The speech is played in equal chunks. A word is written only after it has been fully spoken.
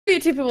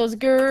YouTube people, it's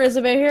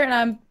Isabel here, and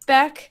I'm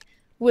back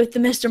with the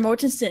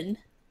TheMrMortensen.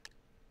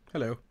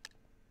 Hello.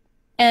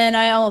 And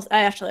I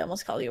actually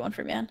almost called you one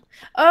for man.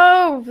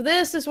 Oh,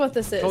 this is what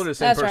this is. Totally the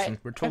same That's person. right.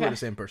 We're totally the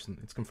same person.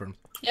 It's confirmed.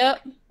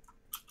 Yep.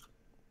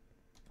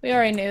 We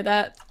already knew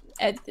that.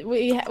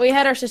 We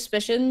had our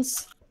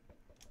suspicions,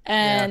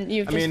 and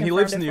you've just he confirmed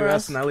lives in it the for US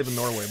us. and I live in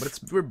Norway, but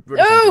we're the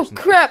same Oh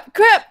person.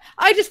 crap!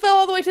 I just fell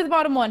all the way to the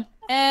bottom one,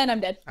 and I'm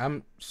dead.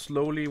 I'm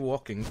slowly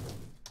walking.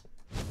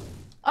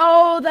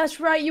 Oh, that's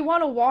right. You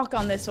want to walk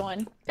on this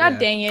one. God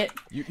dang it.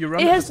 You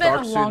run It at has the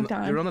start been a long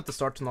time. You run at the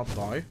start to not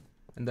die,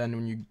 and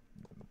then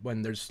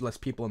when there's less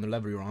people on the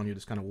level you're on, you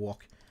just kind of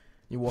walk.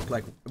 You walk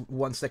like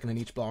 1 second in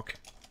each block.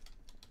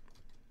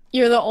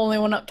 You're the only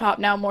one up top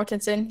now,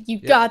 Mortensen. You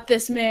got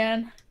this,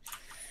 man.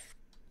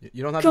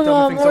 You don't have to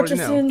tell me things I already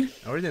know.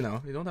 Mortensen. I already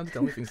know. You don't have to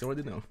tell me things I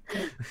already know.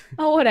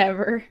 Oh,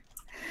 whatever.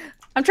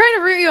 I'm trying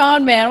to root you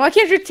on, man. Why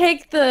can't you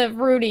take the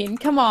rooting?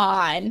 Come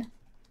on.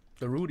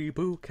 The Rudy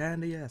Boo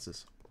candy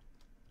asses.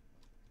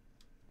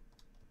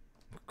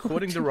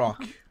 Quoting the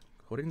rock.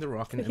 Quoting the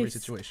rock in every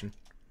situation.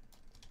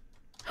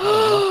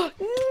 No,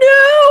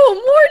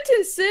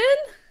 Mortensen!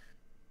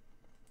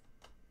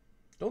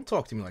 Don't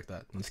talk to me like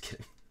that. I'm just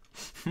kidding.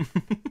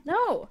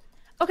 No.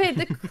 Okay,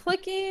 the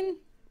clicking...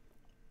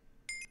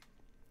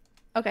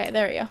 Okay,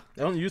 there we go. I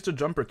don't use the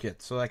jumper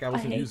kit, so like I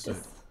wasn't used to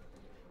it.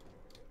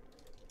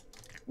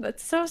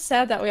 That's so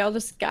sad that we all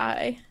just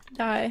die.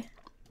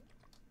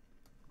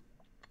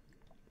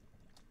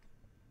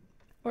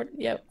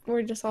 Yep,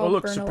 we're just all Oh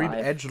look, burn Supreme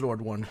alive.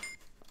 Edgelord one.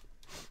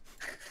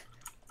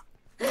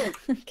 God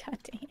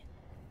dang it.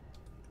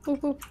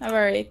 I've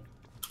already...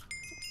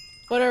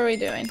 What are we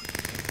doing?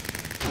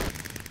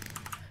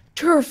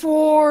 Turf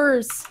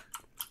Wars!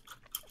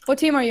 What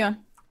team are you on?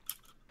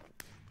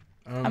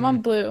 I'm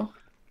on blue.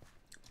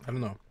 I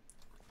don't know.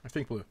 I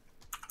think blue.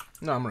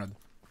 No, I'm red.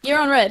 You're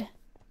on red.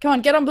 Come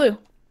on, get on blue.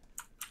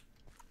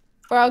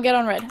 Or I'll get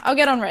on red. I'll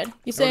get on red.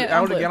 You say I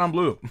already get on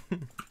blue.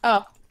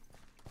 Oh.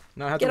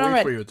 No, I had to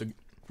wait for you to...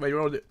 Wait,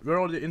 we're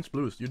already in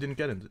blues. You didn't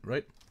get in,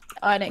 right?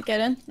 Oh, I didn't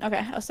get in?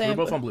 Okay, I'll stay We're in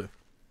both blue. on blue.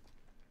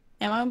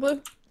 Am I on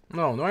blue?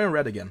 No, I'm in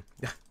red again.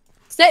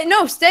 Stay!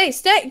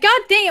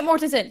 God dang it,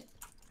 Mortensen!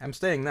 I'm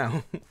staying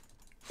now.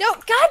 No,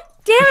 god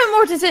damn it,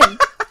 Mortensen!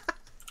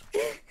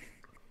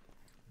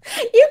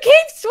 You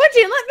keep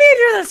switching! Let me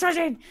do the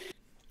switching!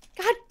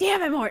 God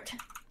damn it, Mort!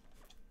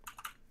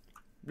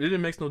 Really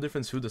makes no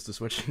difference who does the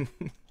switching.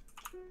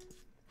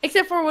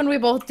 Except for when we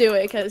both do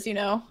it, because, you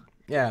know...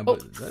 Yeah, but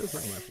that is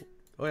not my fault.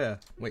 Oh yeah,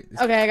 wait.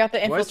 Okay, I got the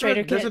infiltrator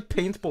kit. There's a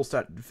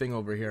paintball thing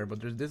over here,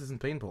 but this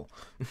isn't paintball.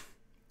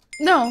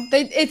 No,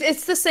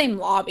 it's the same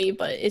lobby,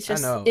 but it's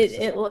just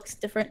it looks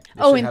different.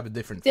 Oh, and have a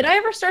different did I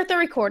ever start the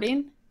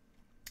recording?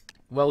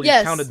 Well, you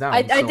counted down.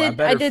 I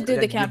did do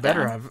the countdown. You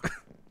better have.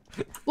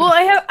 Well,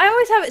 I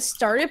always have it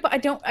started, but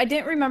I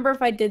didn't remember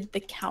if I did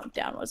the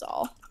countdown was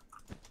all.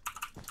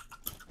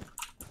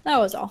 That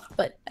was all,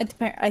 but I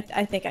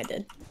think I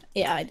did.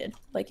 Yeah, I did.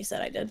 Like you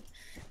said, I did.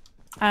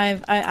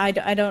 I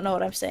don't know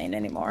what I'm saying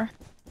anymore.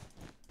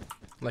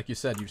 Like you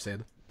said, you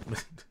said.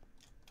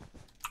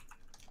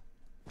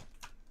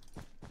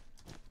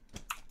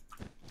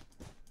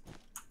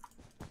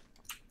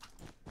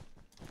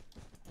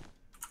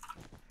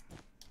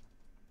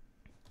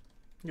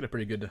 You get a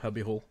pretty good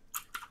hubby hole.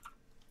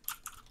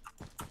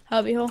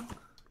 Hubby hole?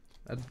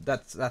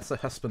 That's a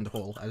husband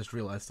hole. I just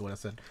realized what I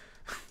said.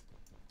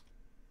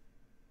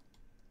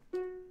 Are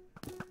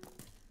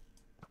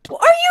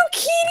you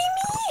kidding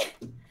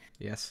me?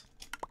 Yes.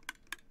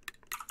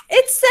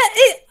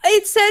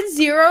 It said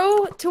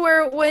 0 to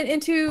where it went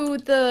into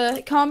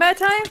the combat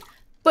time,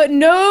 but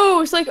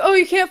no, it's like, oh,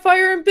 you can't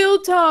fire in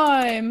build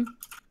time.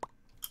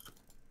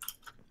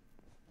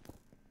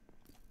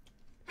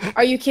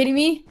 Are you kidding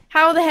me?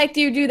 How the heck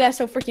do you do that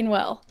so freaking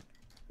well?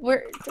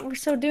 We're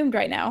so doomed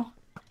right now.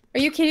 Are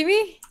you kidding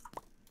me?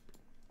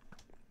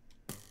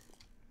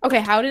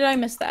 Okay, how did I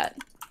miss that?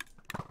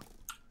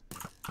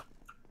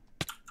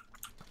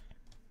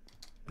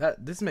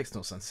 This makes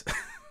no sense.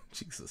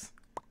 Jesus.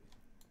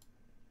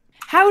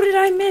 How did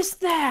I miss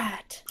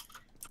that?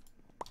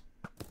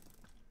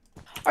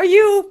 Are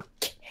you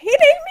kidding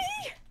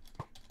me?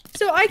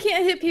 So I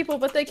can't hit people,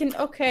 but they can.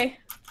 Okay.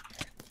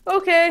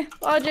 Okay,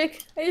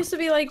 logic. I used to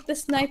be like the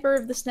sniper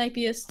of the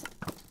snipiest.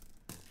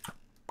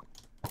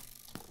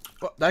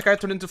 Well, that guy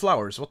turned into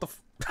flowers. What the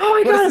f- Oh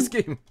my god! What is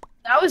this game?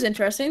 That was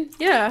interesting.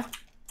 Yeah.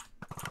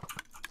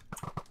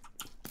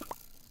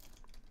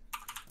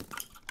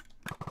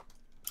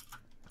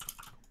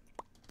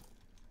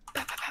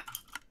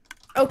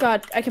 Oh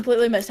god, I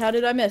completely missed. How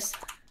did I miss?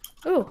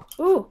 Ooh.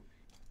 Give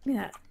me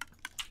that.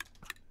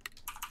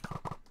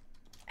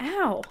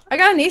 Ow. I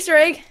got an Easter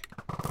egg.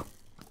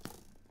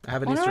 I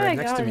have an Easter egg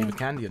next to me with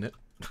candy in it.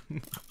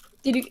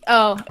 Did you?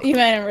 Oh, you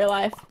meant in real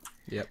life.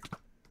 Yep.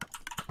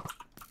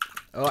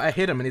 Oh, I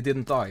hit him and he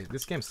didn't die.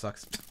 This game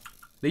sucks.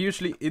 They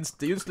usually get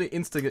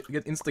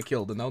insta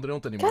killed, and now they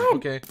don't anymore. God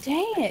okay.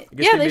 Dang it!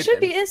 Yeah, they should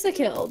be insta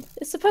killed.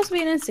 It's supposed to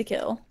be an insta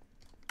kill.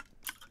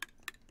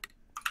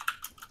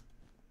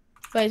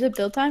 Wait, is it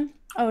build time?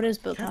 Oh, it is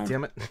build God time.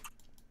 damn it.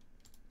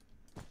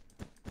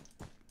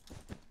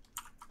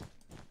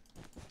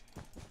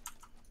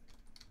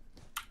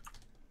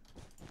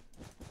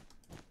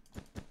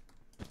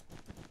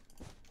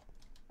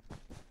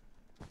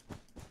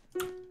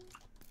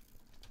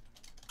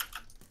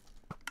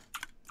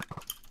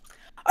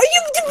 Are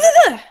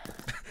you?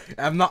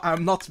 I'm not.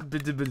 That's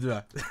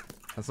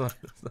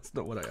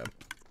not what I am.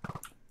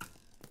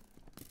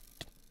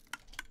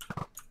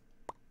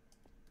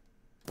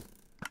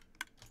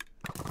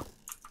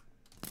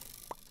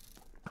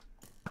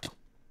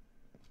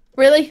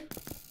 Really?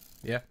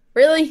 Yeah,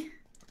 Really?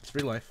 it's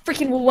real life.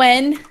 Freaking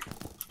when?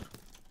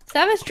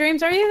 Savage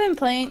Dreams, are you even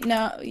playing?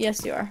 No,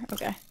 yes you are.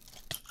 Okay.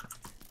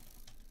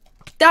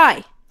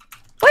 Die!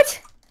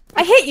 What?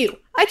 I hit you!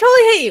 I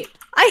totally hit you!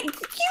 You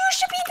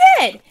should be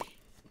dead!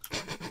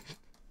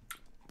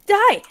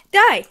 Die!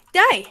 Die!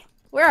 Die!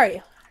 Where are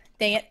you?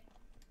 Dang it.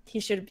 You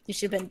should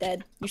have been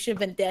dead. You should have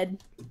been dead.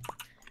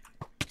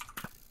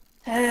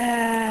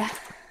 I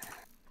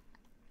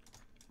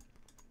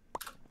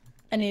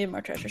needed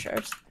more treasure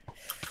shards.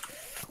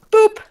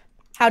 Boop!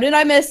 How did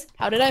I miss?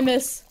 How did I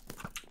miss?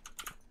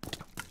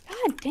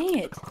 God dang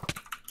it.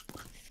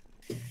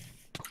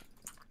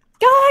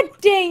 God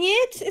dang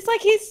it! It's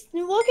like he's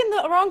looking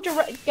the wrong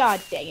direction.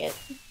 God dang it.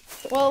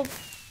 Well,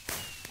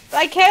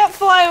 I can't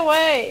fly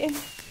away.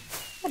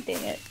 God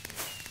dang it.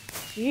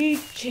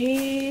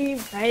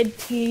 GG, red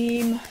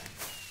team.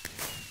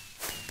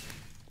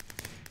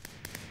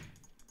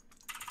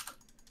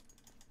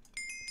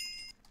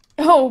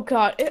 Oh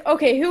god.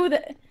 Okay, who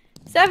the...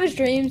 Savage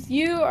Dreams,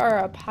 you are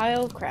a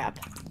pile of crap.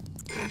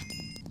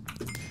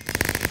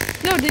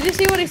 No, did you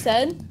see what he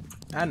said?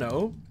 I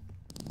know,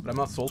 but I'm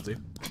not salty.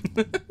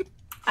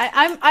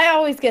 I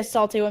always get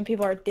salty when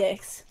people are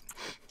dicks.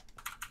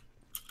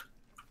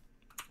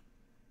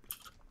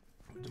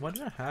 What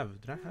did I have?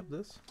 Did I have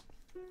this?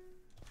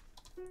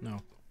 No.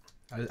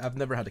 I've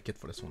never had a kit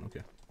for this one,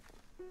 okay.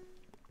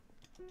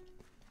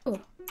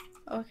 Ooh.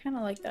 Oh, I kind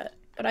of like that.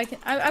 But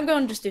I'm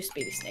going to just do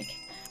Speedy Snake.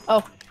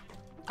 Oh.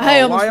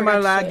 I almost why am I forgot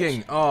to lagging?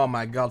 switch. Oh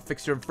my god,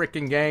 fix your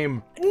freaking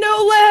game.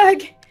 No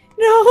lag!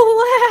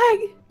 No lag!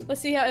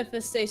 Let's see if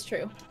this stays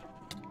true.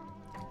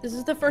 This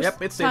is the first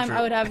time true.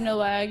 I would have no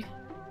lag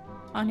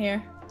on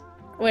here.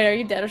 Wait, are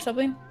you dead or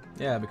something?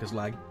 Yeah, because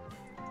lag.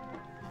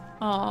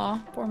 Aw,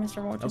 poor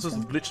Mr. I was just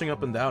Mortensen. glitching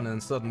up and down and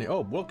then suddenly,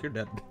 oh, look, you're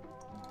dead.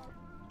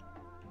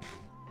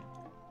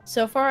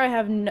 So far I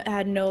have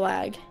had no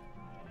lag.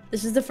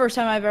 This is the first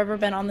time I've ever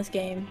been on this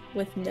game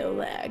with no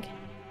lag.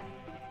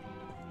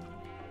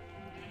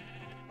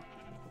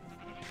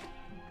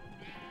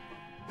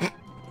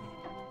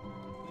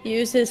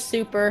 Use his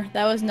super.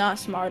 That was not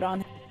smart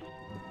on him.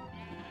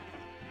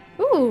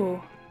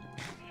 Ooh.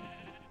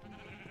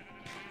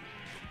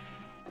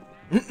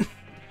 I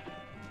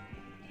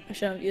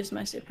shouldn't have used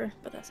my super,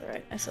 but that's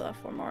alright. I still have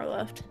 4 more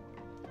left.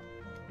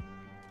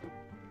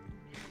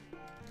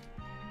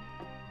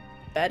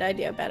 Bad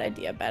idea, bad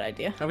idea, bad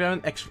idea. I'm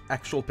gonna have an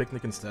actual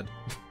picnic instead.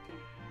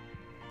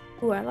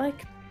 Ooh, I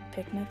like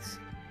picnics.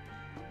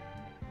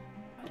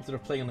 Instead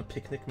of playing on a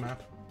picnic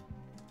map.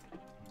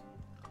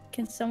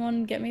 Can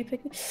someone get me a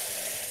picnic?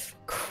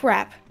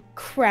 Crap.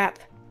 Crap.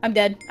 I'm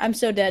dead. I'm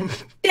so dead.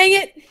 Dang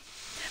it!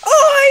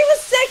 Oh, I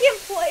was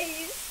second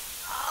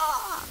place!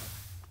 Ah.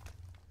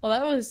 Well,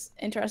 that was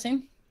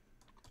interesting.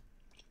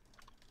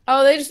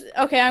 Oh, they just...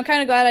 Okay, I'm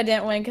kind of glad I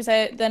didn't win, because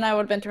then I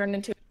would have been turned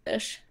into a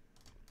fish.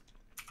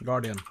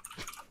 Guardian.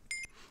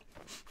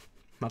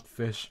 Not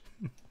fish.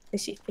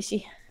 Fishy,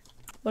 fishy.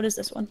 What is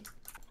this one?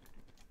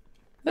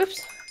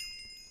 Oops.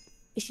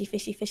 Fishy,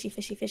 fishy, fishy,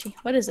 fishy, fishy.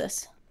 What is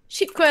this?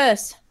 Sheep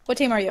quest! What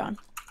team are you on?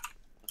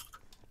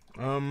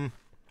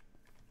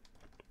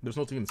 There's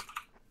no teams.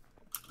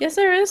 Yes,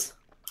 there is.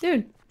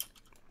 Dude.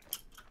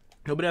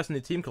 Nobody has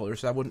any team colors,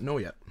 so I wouldn't know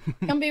yet.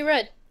 Come be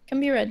red. Come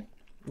be red.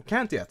 We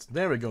can't yet.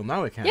 There we go,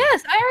 now we can.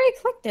 Yes, I already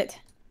clicked it.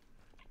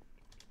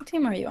 What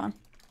team are you on?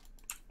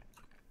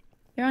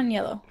 You're on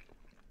yellow.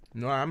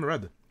 No, I'm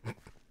red.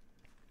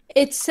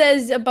 It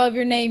says above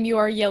your name you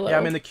are yellow. Yeah,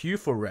 I'm in the queue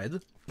for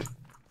red.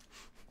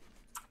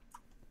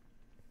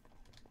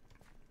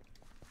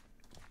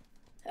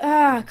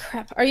 Ah,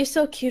 crap. Are you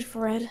still cute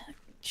for red?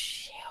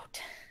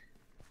 Shoot.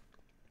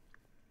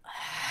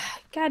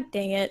 God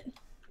dang it.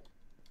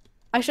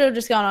 I should have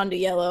just gone on to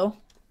yellow.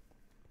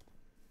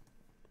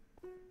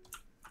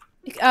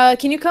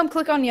 Can you come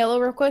click on yellow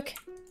real quick?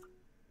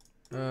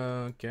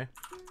 Okay.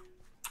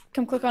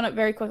 Come click on it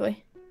very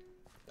quickly.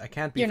 I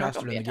can't be You're not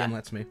faster gonna than be the in game time.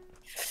 lets me.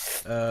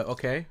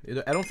 Okay.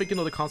 I don't think you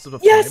know the concept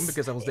of Yes! time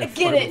because I was there I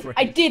get far it! before.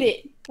 I did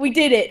it! We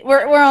did it!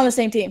 We're on the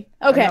same team.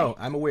 Okay. I know,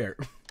 I'm aware.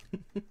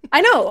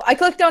 I know. I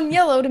clicked on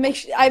yellow to make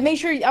sure. I made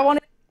sure. I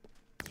wanted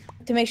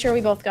to make sure we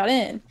both got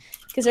in,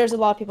 because there's a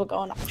lot of people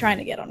trying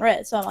to get on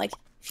red. So I'm like,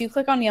 if you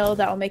click on yellow,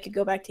 that will make it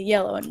go back to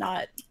yellow and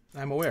not.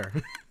 I'm aware.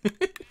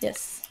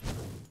 Yes.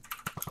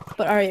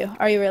 But are you?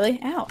 Are you really?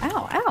 Ow!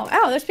 Ow! Ow!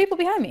 Ow! There's people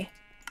behind me.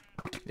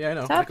 Yeah, I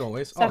know. Stop. Like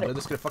always. Stop Did it. I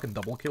just get a fucking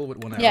double kill with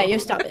one arrow? Yeah, you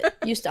stop it.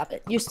 You stop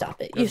it. You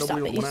stop it. Yeah, You double stop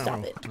with it. You one stop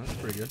arrow. it. That's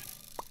pretty good.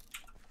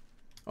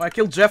 Oh, I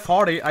killed Jeff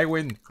Hardy. I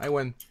win. I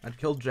win. I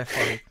killed Jeff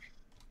Hardy.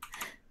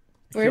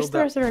 Where's the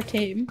rest of our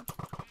team?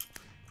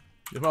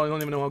 You probably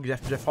don't even know who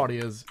Jeff Hardy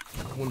is.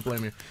 I wouldn't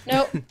blame you.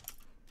 Nope.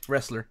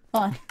 Wrestler.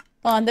 Hold on.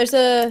 Hold on. There's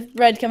a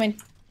red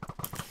coming.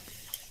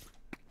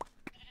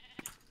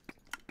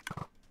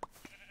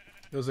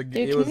 He's a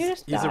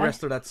die?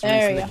 wrestler that's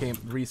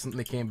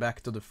recently came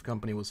back to the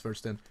company. Was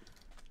first in.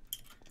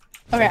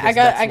 Okay, I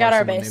got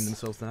our base. Named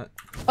themselves that.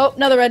 Oh,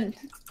 another red.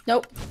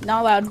 Nope,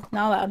 not allowed.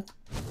 Not allowed.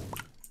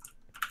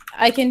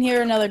 I can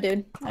hear another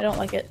dude. I don't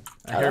like it.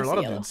 I hear a lot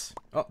of dudes.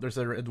 Oh, there's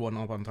a red one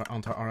up on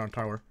our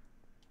tower.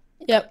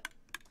 Yep.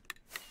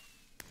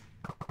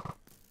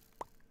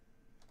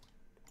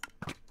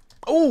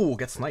 Oh,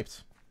 get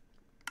sniped.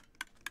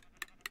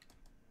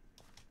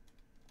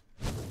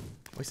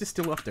 Why is he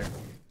still up there?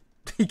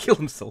 He killed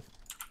himself.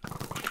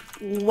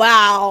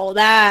 Wow,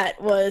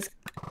 that was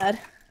sad.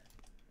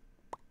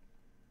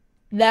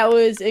 That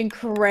was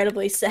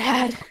incredibly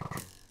sad.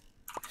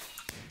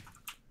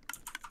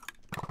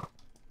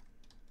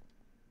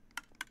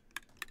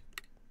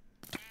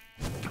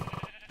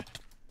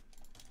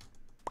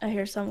 I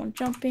hear someone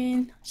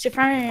jumping.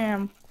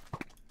 Shafram!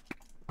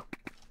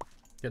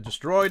 Get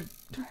destroyed.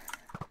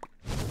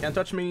 Can't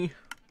touch me.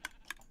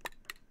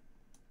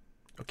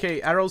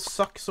 Okay, arrows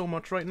suck so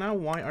much right now.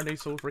 Why are they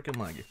so freaking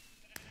laggy?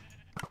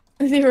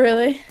 Is he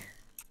really?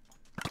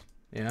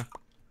 Yeah.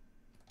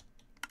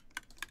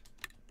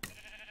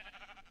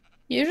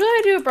 Usually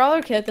I do a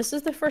brawler kit. This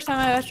is the first time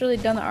I've actually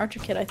done the archer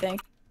kit, I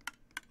think.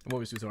 I've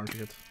always used the archer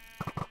kit.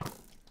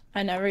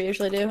 I never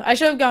usually do. I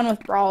should have gone with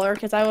brawler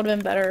because I would have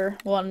been better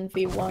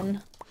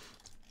 1v1.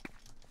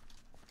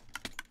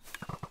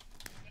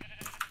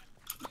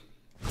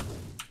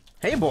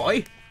 Hey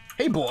boy!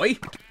 Hey boy!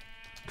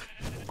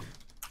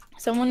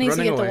 Someone needs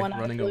to get the one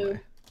out of blue.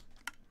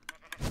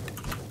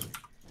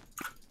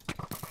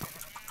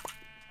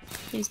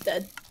 He's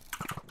dead.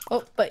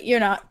 Oh, but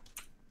you're not.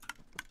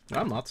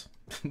 No, I'm not.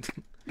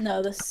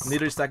 No, this.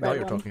 Neither is that guy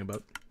you're talking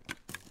about.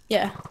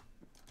 Yeah.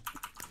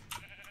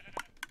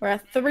 We're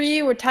at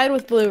 3. We're tied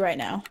with blue right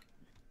now.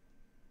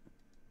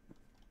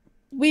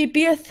 We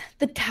beat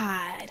the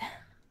tide.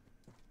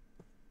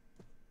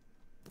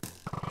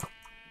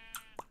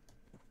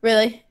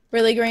 Really?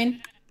 Really,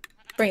 green?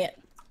 Bring it.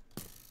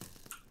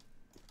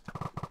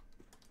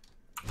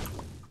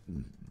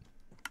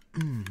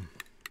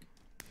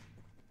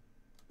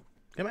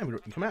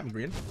 Come at me,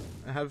 green.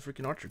 I have a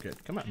freaking archer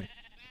kit. Come at me.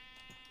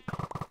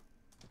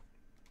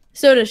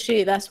 So does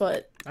she. That's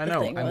what. I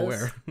know. I'm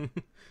aware.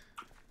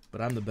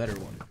 But I'm the better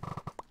one.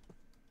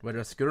 Whether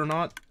that's good or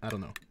not, I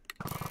don't know.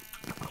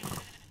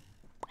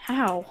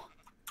 How?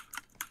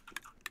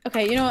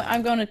 Okay, you know what?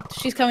 I'm going to.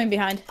 She's coming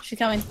behind. She's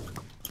coming.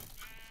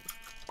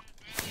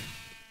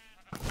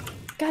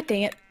 God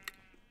dang it.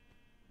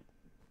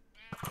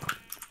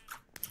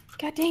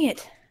 God dang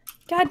it.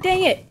 God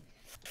dang it.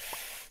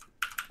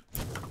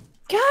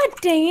 God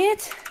dang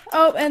it.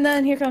 Oh, and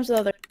then here comes the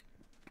other.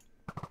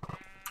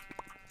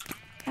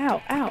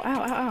 Ow, ow,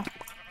 ow, ow, ow.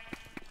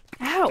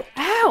 Ow,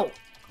 ow.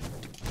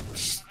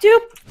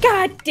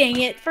 God dang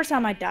it. First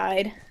time I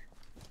died.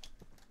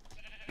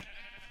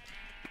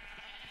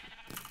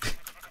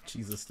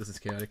 Jesus, this is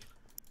chaotic.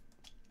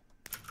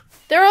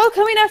 They're all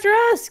coming after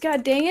us.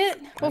 God dang it.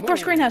 Well, of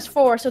course, green has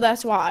 4, so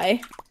that's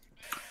why.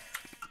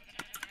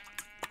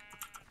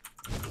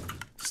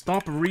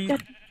 Stop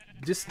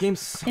This game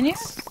sucks. Can you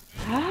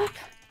stop?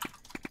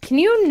 Can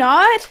you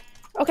not?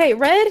 Okay,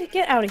 red,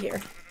 get out of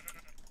here.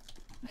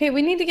 Okay,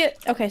 we need to get...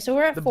 Okay, so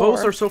we're at 4. The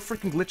bows are so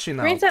freaking glitchy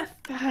now. Green's at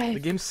 5. The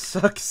game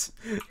sucks.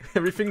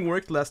 Everything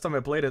worked last time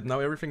I played it. Now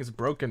everything is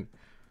broken.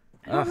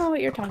 I don't know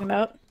what you're talking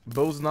about.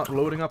 Bows not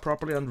loading up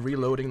properly and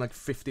reloading like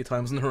 50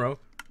 times in a row.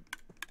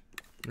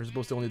 You're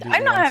supposed to only do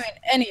I'm not having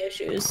any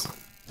issues.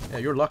 Yeah,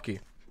 you're lucky.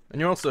 And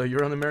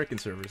you're on American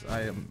servers.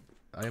 I am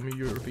a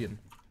European.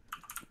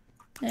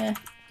 Yeah.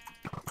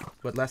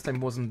 But last time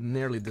wasn't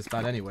nearly this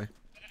bad anyway.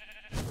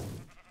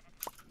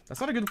 That's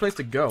not a good place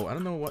to go. I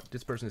don't know what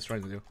this person is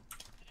trying to do.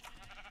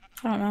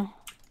 I don't know.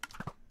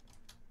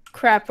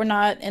 Crap, we're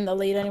not in the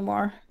lead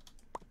anymore.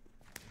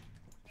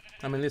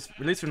 I mean, at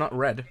least you're not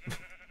red.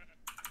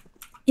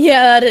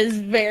 Yeah, that is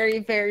very,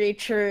 very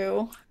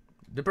true.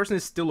 The person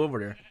is still over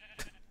there.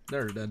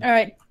 They're dead.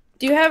 Alright.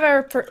 Do you have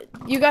our...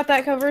 You got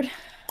that covered?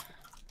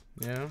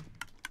 Yeah.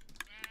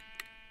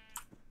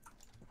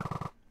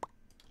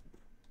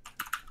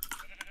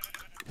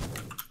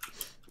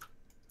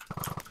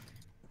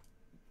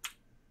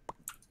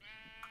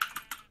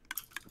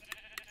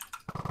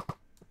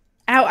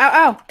 Ow, ow,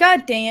 ow!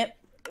 God dang it.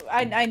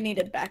 I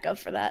needed backup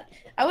for that.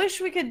 I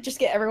wish we could just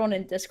get everyone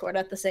in Discord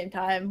at the same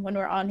time when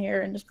we're on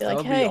here and just be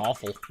like, hey. That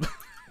would be awful.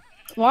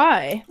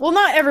 Why? Well,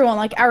 not everyone,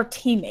 like our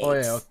teammates. Oh,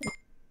 yeah.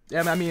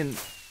 Yeah, I mean...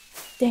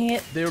 Dang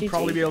it. There would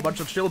probably be a bunch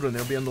of children.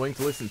 They'll be annoying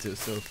to listen to,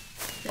 so...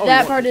 Oh,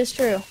 that part is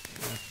true. Yeah.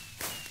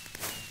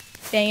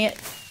 Dang it.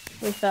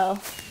 We fell.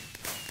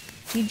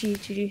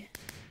 GG.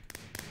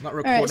 Not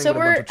recording. Alright, so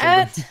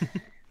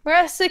we're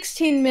at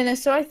 16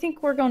 minutes, so I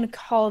think we're going to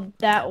call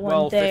that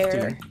one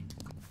there.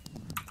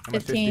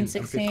 15. 16.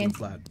 I'm 15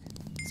 flat.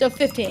 So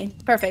 15.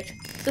 Perfect.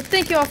 So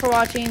thank you all for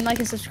watching. Like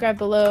and subscribe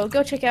below.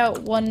 Go check out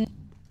one.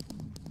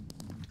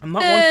 I'm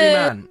not one free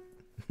man.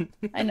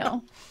 I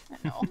know. I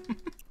know.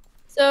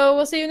 So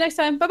we'll see you next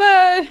time. Bye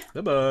bye.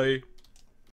 Bye bye.